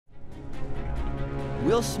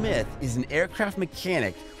Will Smith is an aircraft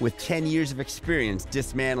mechanic with 10 years of experience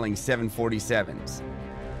dismantling 747s.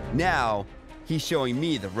 Now, he's showing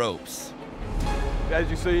me the ropes.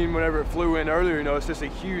 As you seen whenever it flew in earlier, you know, it's just a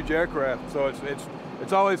huge aircraft. So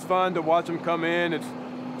it's always fun to watch them come in. It's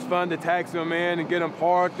fun to taxi them in and get them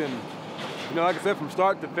parked. And, you know, like I said, from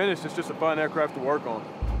start to finish, it's just a fun aircraft to work on.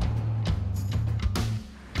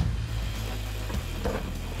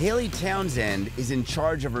 Haley Townsend is in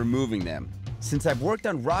charge of removing them. Since I've worked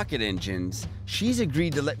on rocket engines, she's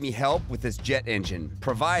agreed to let me help with this jet engine,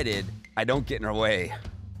 provided I don't get in her way.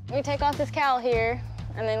 We take off this cowl here,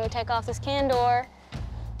 and then we take off this can door,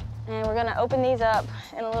 and we're gonna open these up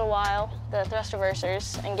in a little while, the thrust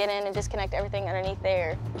reversers, and get in and disconnect everything underneath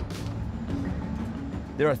there.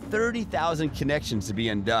 There are 30,000 connections to be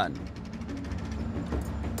undone,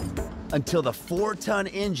 until the 4-ton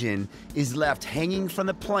engine is left hanging from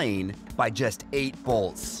the plane by just 8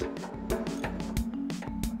 bolts.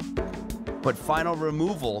 But final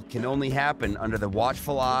removal can only happen under the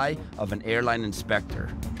watchful eye of an airline inspector.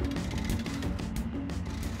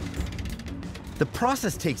 The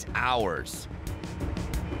process takes hours.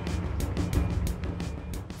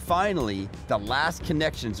 Finally, the last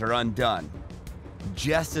connections are undone,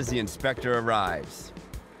 just as the inspector arrives.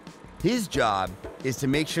 His job is to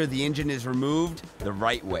make sure the engine is removed the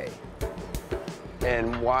right way.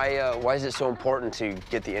 And why is it so important to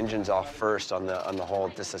get the engines off first on the whole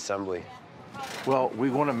disassembly? Well, we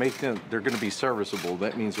want to make them, they're going to be serviceable.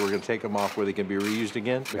 That means we're going to take them off where they can be reused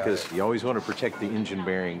again, because you always want to protect the engine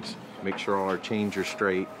bearings, make sure all our chains are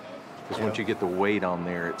straight, because once you get the weight on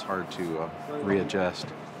there, it's hard to readjust.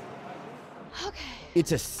 Okay.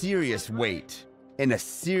 It's a serious weight and a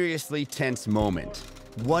seriously tense moment.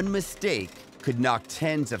 One mistake could knock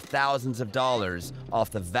tens of thousands of dollars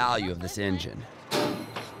off the value of this engine.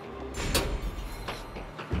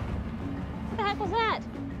 What the heck was that?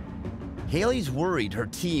 Haley's worried her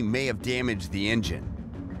team may have damaged the engine.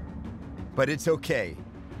 But it's okay.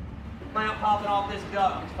 Clamp popping off this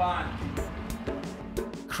duct, it's fine.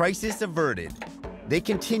 Crisis averted. They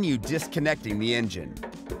continue disconnecting the engine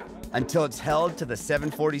until it's held to the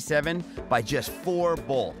 747 by just 4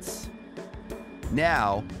 bolts.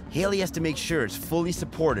 Now, Haley has to make sure it's fully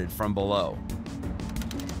supported from below.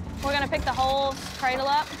 We're gonna pick the whole cradle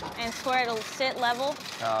up and square it'll sit level,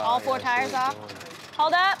 all 4 tires off.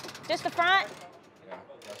 Hold up, just the front.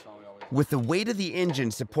 With the weight of the engine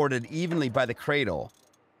supported evenly by the cradle,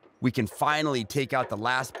 we can finally take out the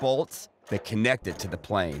last bolts that connect it to the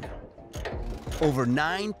plane. Over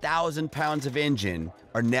 9,000 pounds of engine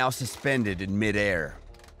are now suspended in midair.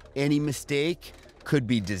 Any mistake could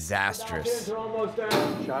be disastrous. Hold on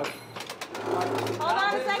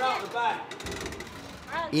a second.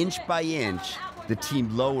 Inch by inch, the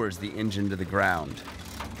team lowers the engine to the ground.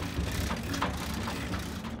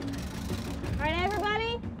 All right,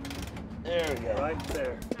 everybody? There we go. Right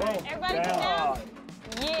there. All right, everybody come down.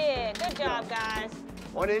 Yeah, good job, guys.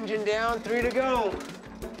 1 engine down, 3 to go.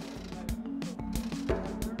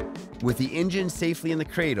 With the engine safely in the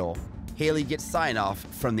cradle, Haley gets sign-off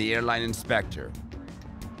from the airline inspector.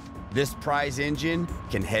 This prize engine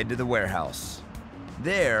can head to the warehouse.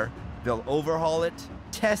 There, they'll overhaul it,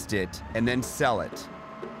 test it, and then sell it.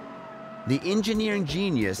 The engineering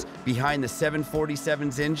genius behind the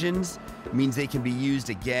 747's engines means they can be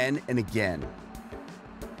used again and again.